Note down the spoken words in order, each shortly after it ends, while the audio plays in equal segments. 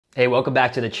Hey, welcome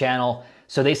back to the channel.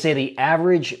 So they say the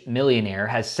average millionaire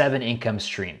has 7 income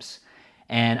streams.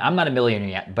 And I'm not a millionaire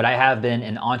yet, but I have been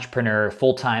an entrepreneur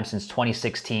full-time since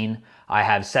 2016. I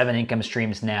have 7 income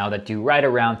streams now that do right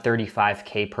around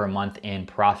 35K per month in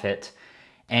profit.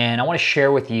 And I want to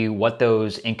share with you what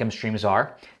those income streams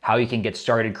are, how you can get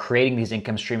started creating these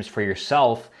income streams for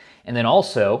yourself, and then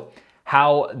also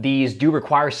how these do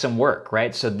require some work,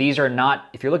 right? So these are not,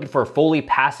 if you're looking for fully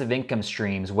passive income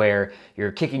streams where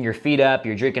you're kicking your feet up,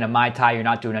 you're drinking a Mai Tai, you're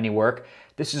not doing any work,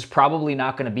 this is probably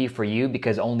not gonna be for you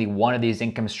because only one of these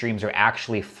income streams are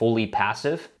actually fully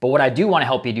passive. But what I do wanna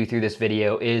help you do through this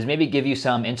video is maybe give you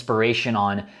some inspiration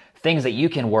on things that you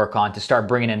can work on to start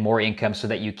bringing in more income so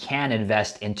that you can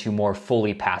invest into more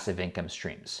fully passive income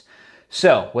streams.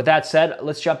 So with that said,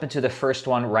 let's jump into the first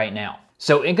one right now.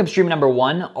 So income stream number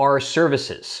 1 are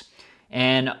services.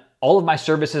 And all of my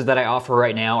services that I offer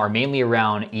right now are mainly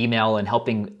around email and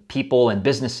helping people and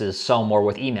businesses sell more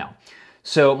with email.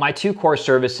 So my 2 core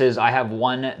services, I have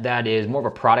one that is more of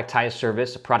a productized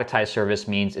service. A productized service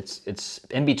means it's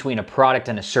in between a product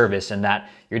and a service, and that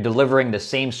you're delivering the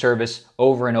same service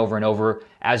over and over and over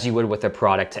as you would with a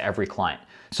product to every client.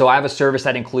 So I have a service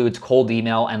that includes cold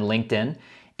email and LinkedIn.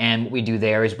 And what we do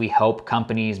there is we help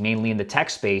companies, mainly in the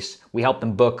tech space, we help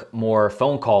them book more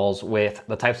phone calls with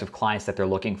the types of clients that they're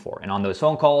looking for. And on those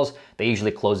phone calls, they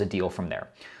usually close a deal from there.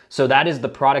 So that is the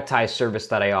productized service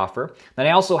that I offer. Then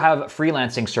I also have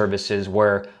freelancing services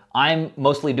where I'm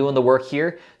mostly doing the work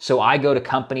here. So I go to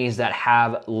companies that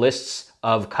have lists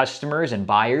of customers and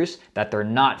buyers that they're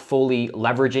not fully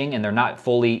leveraging and they're not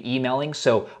fully emailing.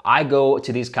 So I go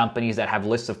to these companies that have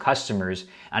lists of customers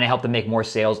and I help them make more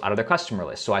sales out of their customer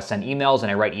list. So I send emails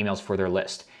and I write emails for their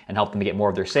list and help them get more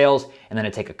of their sales, and then I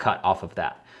take a cut off of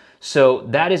that. So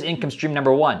that is income stream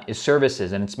number 1, is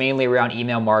services, and it's mainly around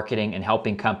email marketing and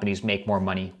helping companies make more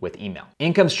money with email.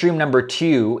 Income stream number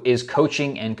 2 is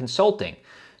coaching and consulting.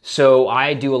 So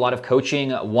I do a lot of coaching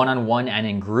one-on-one and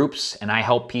in groups, and I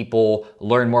help people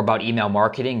learn more about email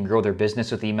marketing and grow their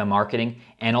business with email marketing,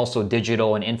 and also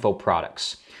digital and info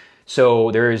products.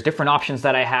 So there's different options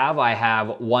that I have. I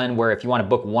have one where if you want to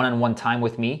book one-on-one time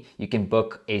with me, you can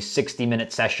book a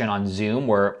 60-minute session on Zoom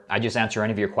where I just answer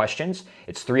any of your questions.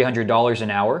 It's $300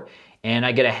 an hour, and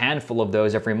I get a handful of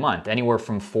those every month, anywhere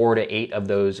from 4 to 8 of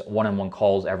those one-on-one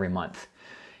calls every month.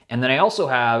 And then I also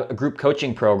have group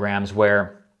coaching programs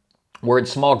where we're in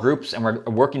small groups and we're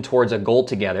working towards a goal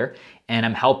together, and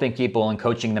I'm helping people and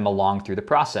coaching them along through the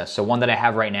process. So one that I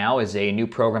have right now is a new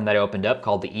program that I opened up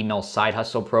called the Email Side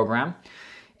Hustle Program.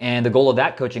 And the goal of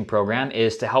that coaching program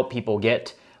is to help people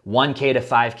get 1K to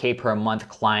 5K per month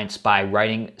clients by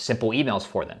writing simple emails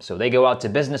for them. So they go out to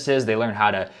businesses, they learn how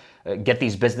to get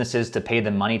these businesses to pay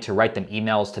them money to write them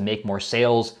emails to make more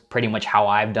sales, pretty much how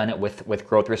I've done it with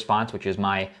Growth Response, which is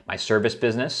my service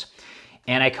business.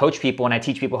 And I coach people and I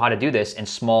teach people how to do this in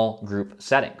small group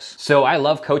settings. So I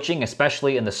love coaching,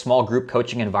 especially in the small group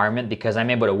coaching environment, because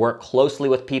I'm able to work closely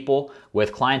with people,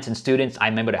 with clients and students.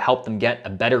 I'm able to help them get a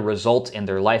better result in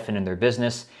their life and in their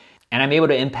business. And I'm able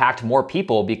to impact more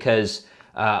people because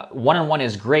one-on-one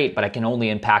is great, but I can only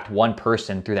impact one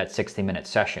person through that 60-minute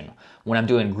session. When I'm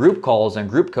doing group calls and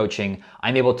group coaching,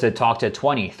 I'm able to talk to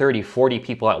 20, 30, 40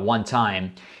 people at one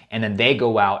time, and then they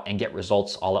go out and get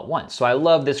results all at once. So I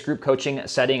love this group coaching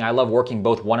setting. I love working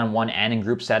both one-on-one and in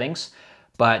group settings,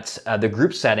 but the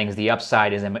group settings, the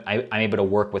upside is I'm able to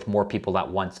work with more people at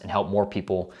once and help more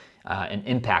people and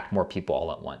impact more people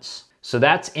all at once. So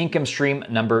that's income stream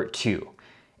number 2.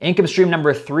 Income stream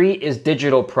number 3 is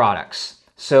digital products.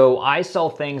 So I sell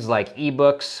things like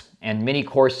ebooks and mini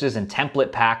courses and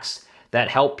template packs that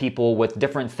help people with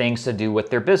different things to do with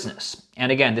their business.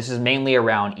 And again, this is mainly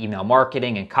around email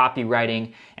marketing and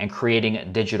copywriting and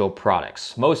creating digital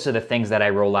products. Most of the things that I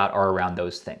roll out are around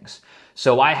those things.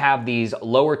 So I have these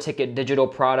lower ticket digital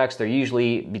products. They're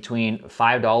usually between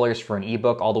 $5 for an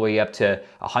ebook all the way up to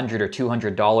 $100 or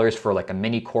 $200 for like a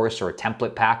mini course or a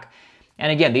template pack.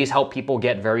 And again, these help people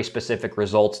get very specific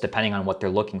results depending on what they're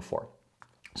looking for.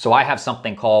 So I have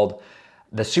something called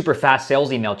the Super Fast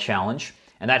Sales Email Challenge,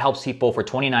 and that helps people for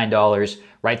 $29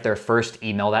 write their first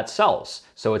email that sells.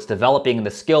 So it's developing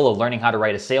the skill of learning how to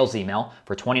write a sales email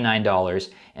for $29,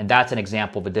 and that's an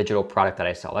example of a digital product that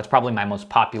I sell. That's probably my most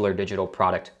popular digital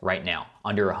product right now,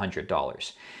 under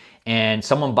 $100. And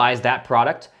someone buys that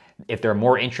product, if they're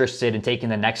more interested in taking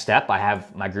the next step, I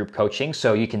have my group coaching.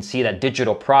 So you can see that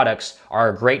digital products are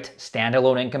a great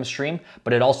standalone income stream,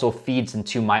 but it also feeds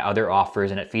into my other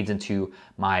offers and it feeds into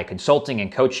my consulting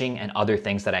and coaching and other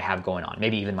things that I have going on,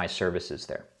 maybe even my services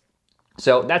there.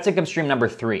 So that's income stream number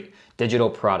 3, digital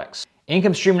products.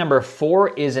 Income stream number 4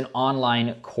 is an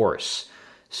online course.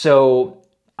 So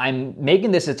I'm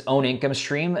making this its own income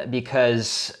stream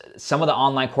because some of the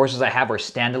online courses I have are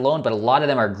standalone, but a lot of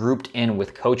them are grouped in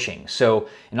with coaching. So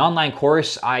an online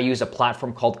course, I use a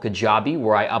platform called Kajabi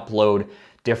where I upload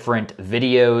different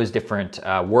videos, different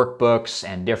workbooks,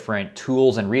 and different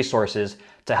tools and resources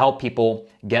to help people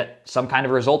get some kind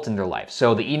of result in their life.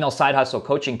 So the Email Side Hustle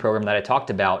coaching program that I talked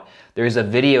about, there's a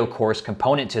video course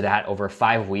component to that over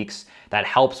 5 weeks that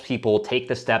helps people take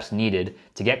the steps needed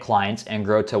to get clients and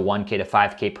grow to 1K to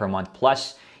 5K per month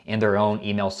plus in their own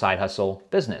email side hustle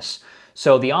business.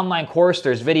 So the online course,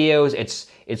 there's videos.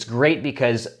 It's great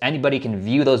because anybody can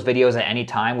view those videos at any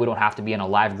time. We don't have to be in a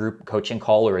live group coaching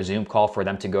call or a Zoom call for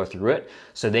them to go through it.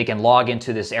 So they can log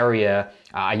into this area.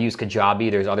 I use Kajabi.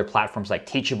 There's other platforms like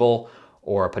Teachable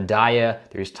or Padaya.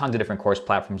 There's tons of different course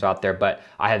platforms out there, but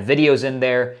I have videos in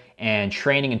there and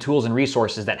training and tools and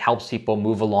resources that helps people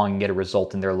move along and get a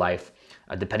result in their life,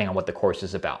 depending on what the course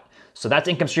is about. So that's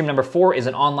income stream number 4 is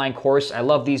an online course. I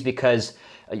love these because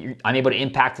I'm able to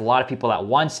impact a lot of people at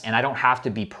once and I don't have to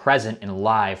be present and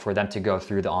live for them to go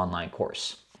through the online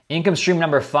course. Income stream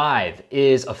number 5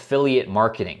 is affiliate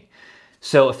marketing.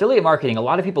 So affiliate marketing, a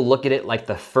lot of people look at it like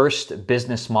the first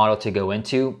business model to go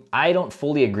into. I don't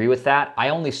fully agree with that. I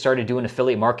only started doing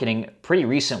affiliate marketing pretty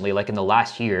recently, like in the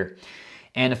last year.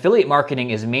 And affiliate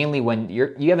marketing is mainly when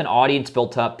you have an audience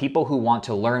built up, people who want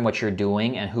to learn what you're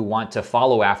doing and who want to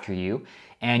follow after you.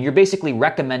 And you're basically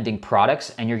recommending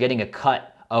products and you're getting a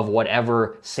cut of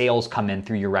whatever sales come in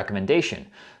through your recommendation.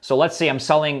 So let's say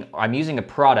I'm using a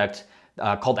product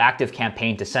called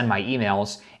ActiveCampaign to send my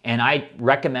emails, and I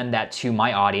recommend that to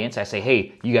my audience. I say,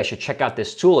 hey, you guys should check out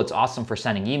this tool. It's awesome for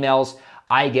sending emails.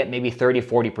 I get maybe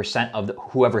 30-40% of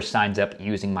whoever signs up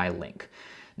using my link.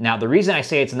 Now, the reason I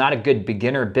say it's not a good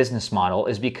beginner business model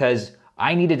is because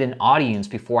I needed an audience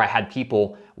before I had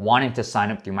people wanting to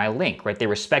sign up through my link, right? They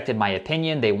respected my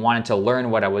opinion. They wanted to learn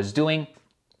what I was doing.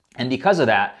 And because of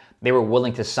that, they were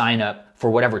willing to sign up for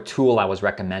whatever tool I was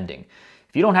recommending.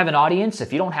 If you don't have an audience,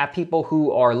 if you don't have people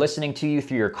who are listening to you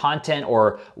through your content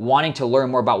or wanting to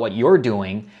learn more about what you're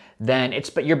doing, then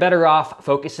you're better off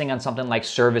focusing on something like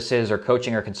services or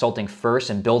coaching or consulting first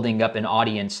and building up an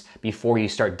audience before you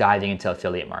start diving into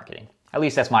affiliate marketing. At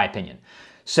least that's my opinion.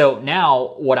 So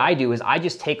now what I do is I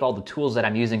just take all the tools that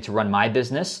I'm using to run my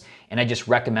business and I just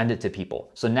recommend it to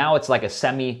people. So now it's like a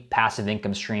semi-passive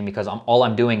income stream because all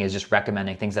I'm doing is just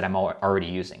recommending things that I'm already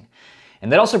using.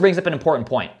 And that also brings up an important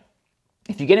point.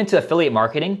 If you get into affiliate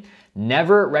marketing,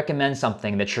 never recommend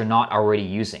something that you're not already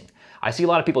using. I see a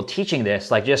lot of people teaching this,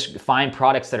 like just find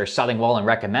products that are selling well and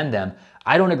recommend them.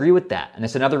 I don't agree with that. And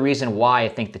it's another reason why I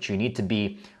think that you need to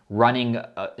be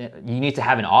you need to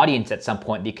have an audience at some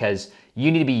point because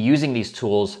you need to be using these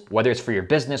tools, whether it's for your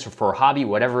business or for a hobby,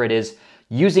 whatever it is,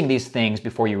 using these things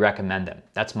before you recommend them.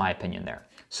 That's my opinion there.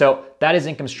 So that is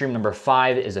income stream number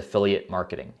 5 is affiliate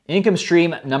marketing. Income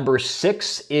stream number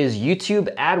 6 is YouTube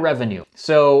ad revenue.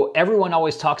 So everyone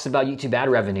always talks about YouTube ad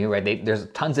revenue, right? There's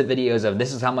tons of videos of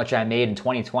this is how much I made in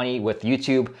 2020 with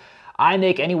YouTube. I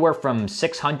make anywhere from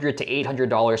 $600 to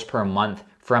 $800 per month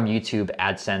from YouTube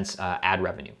AdSense ad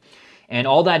revenue. And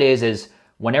all that is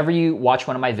whenever you watch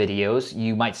one of my videos,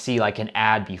 you might see like an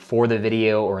ad before the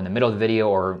video or in the middle of the video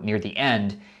or near the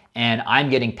end. And I'm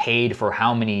getting paid for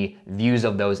how many views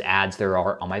of those ads there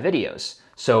are on my videos.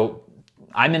 So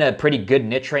I'm in a pretty good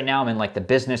niche right now. I'm in like the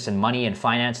business and money and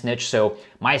finance niche. So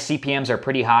my CPMs are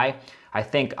pretty high. I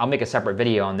think I'll make a separate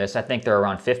video on this. I think they're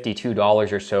around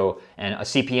 $52 or so. And a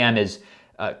CPM is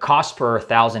cost per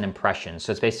 1,000 impressions.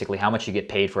 So it's basically how much you get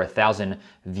paid for 1,000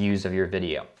 views of your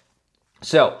video.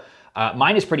 So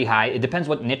mine is pretty high. It depends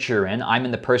what niche you're in. I'm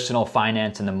in the personal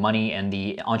finance and the money and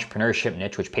the entrepreneurship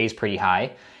niche, which pays pretty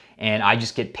high. And I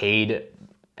just get paid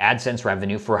AdSense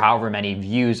revenue for however many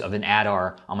views of an ad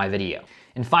are on my video.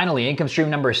 And finally, income stream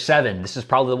number 7. This is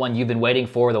probably the one you've been waiting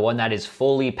for, the one that is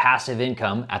fully passive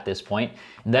income at this point,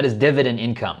 and that is dividend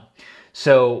income.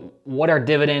 So what are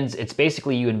dividends? It's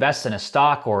basically you invest in a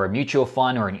stock or a mutual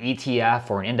fund or an ETF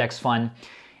or an index fund.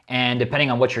 And depending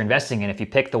on what you're investing in, if you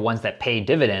pick the ones that pay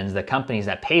dividends, the companies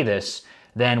that pay this,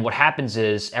 then what happens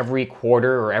is every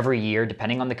quarter or every year,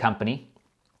 depending on the company,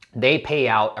 they pay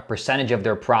out a percentage of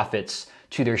their profits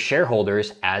to their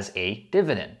shareholders as a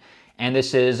dividend. And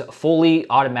this is fully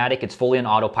automatic. It's fully on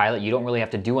autopilot. You don't really have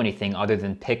to do anything other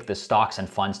than pick the stocks and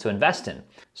funds to invest in.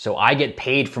 So I get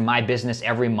paid from my business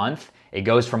every month. It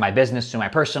goes from my business to my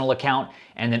personal account,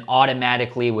 and then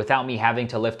automatically, without me having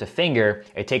to lift a finger,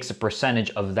 it takes a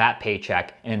percentage of that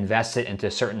paycheck and invests it into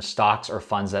certain stocks or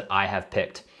funds that I have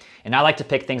picked. And I like to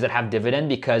pick things that have dividend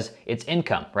because it's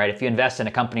income, right? If you invest in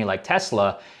a company like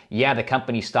Tesla, yeah, the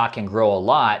company stock can grow a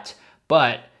lot,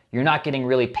 but you're not getting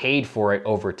really paid for it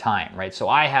over time, right? So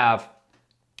I have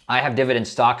dividend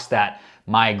stocks that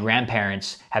my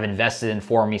grandparents have invested in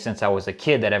for me since I was a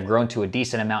kid that have grown to a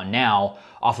decent amount now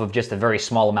off of just a very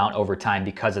small amount over time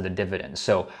because of the dividends.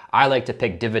 So I like to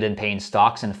pick dividend paying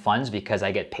stocks and funds because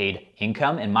I get paid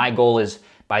income. And my goal is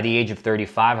by the age of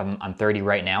 35, I'm 30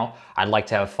 right now, I'd like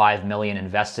to have 5 million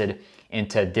invested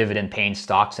into dividend paying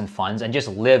stocks and funds and just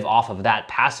live off of that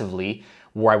passively,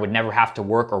 where I would never have to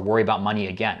work or worry about money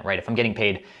again, right? If I'm getting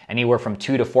paid anywhere from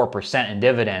 2 to 4% in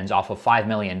dividends off of $5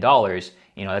 million,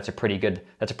 that's a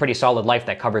pretty solid life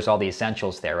that covers all the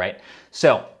essentials there, right?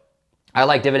 So I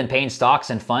like dividend paying stocks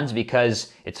and funds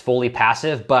because it's fully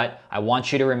passive, but I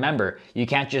want you to remember, you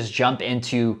can't just jump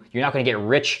into, you're not gonna get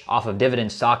rich off of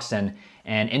dividend stocks and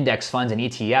index funds and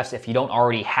ETFs if you don't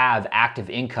already have active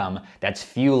income that's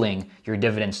fueling your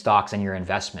dividend stocks and your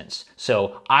investments.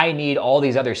 So I need all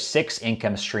these other 6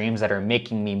 income streams that are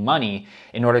making me money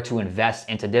in order to invest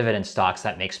into dividend stocks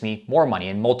that makes me more money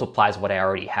and multiplies what I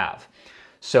already have.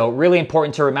 So really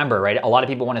important to remember, right? A lot of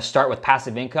people want to start with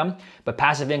passive income, but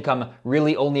passive income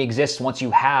really only exists once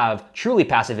you have, truly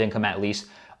passive income at least,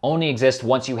 only exists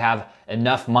once you have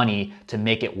enough money to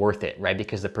make it worth it, right?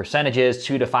 Because the percentages,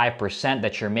 2 to 5%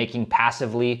 that you're making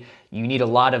passively, you need a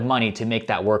lot of money to make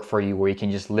that work for you where you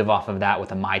can just live off of that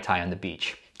with a Mai Tai on the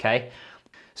beach, okay?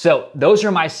 So those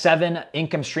are my 7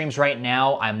 income streams right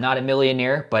now. I'm not a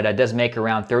millionaire, but it does make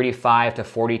around 35 to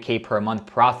 40K per month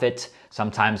profit,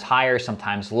 sometimes higher,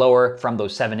 sometimes lower from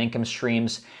those 7 income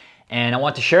streams. And I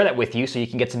want to share that with you so you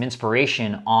can get some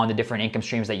inspiration on the different income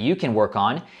streams that you can work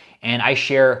on. And I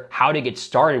share how to get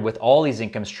started with all these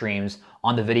income streams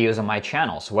on the videos on my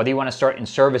channel. So whether you want to start in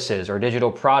services or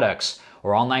digital products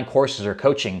or online courses or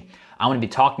coaching, I'm going to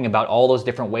be talking about all those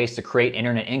different ways to create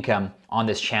internet income on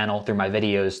this channel through my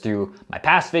videos, through my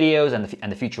past videos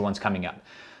and the future ones coming up.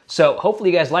 So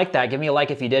hopefully you guys like that. Give me a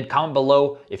like if you did. Comment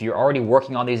below if you're already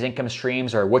working on these income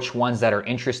streams or which ones that are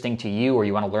interesting to you or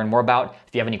you want to learn more about.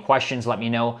 If you have any questions, let me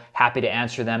know. Happy to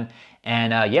answer them.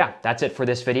 And yeah, that's it for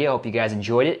this video. Hope you guys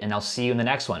enjoyed it, and I'll see you in the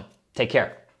next one. Take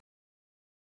care.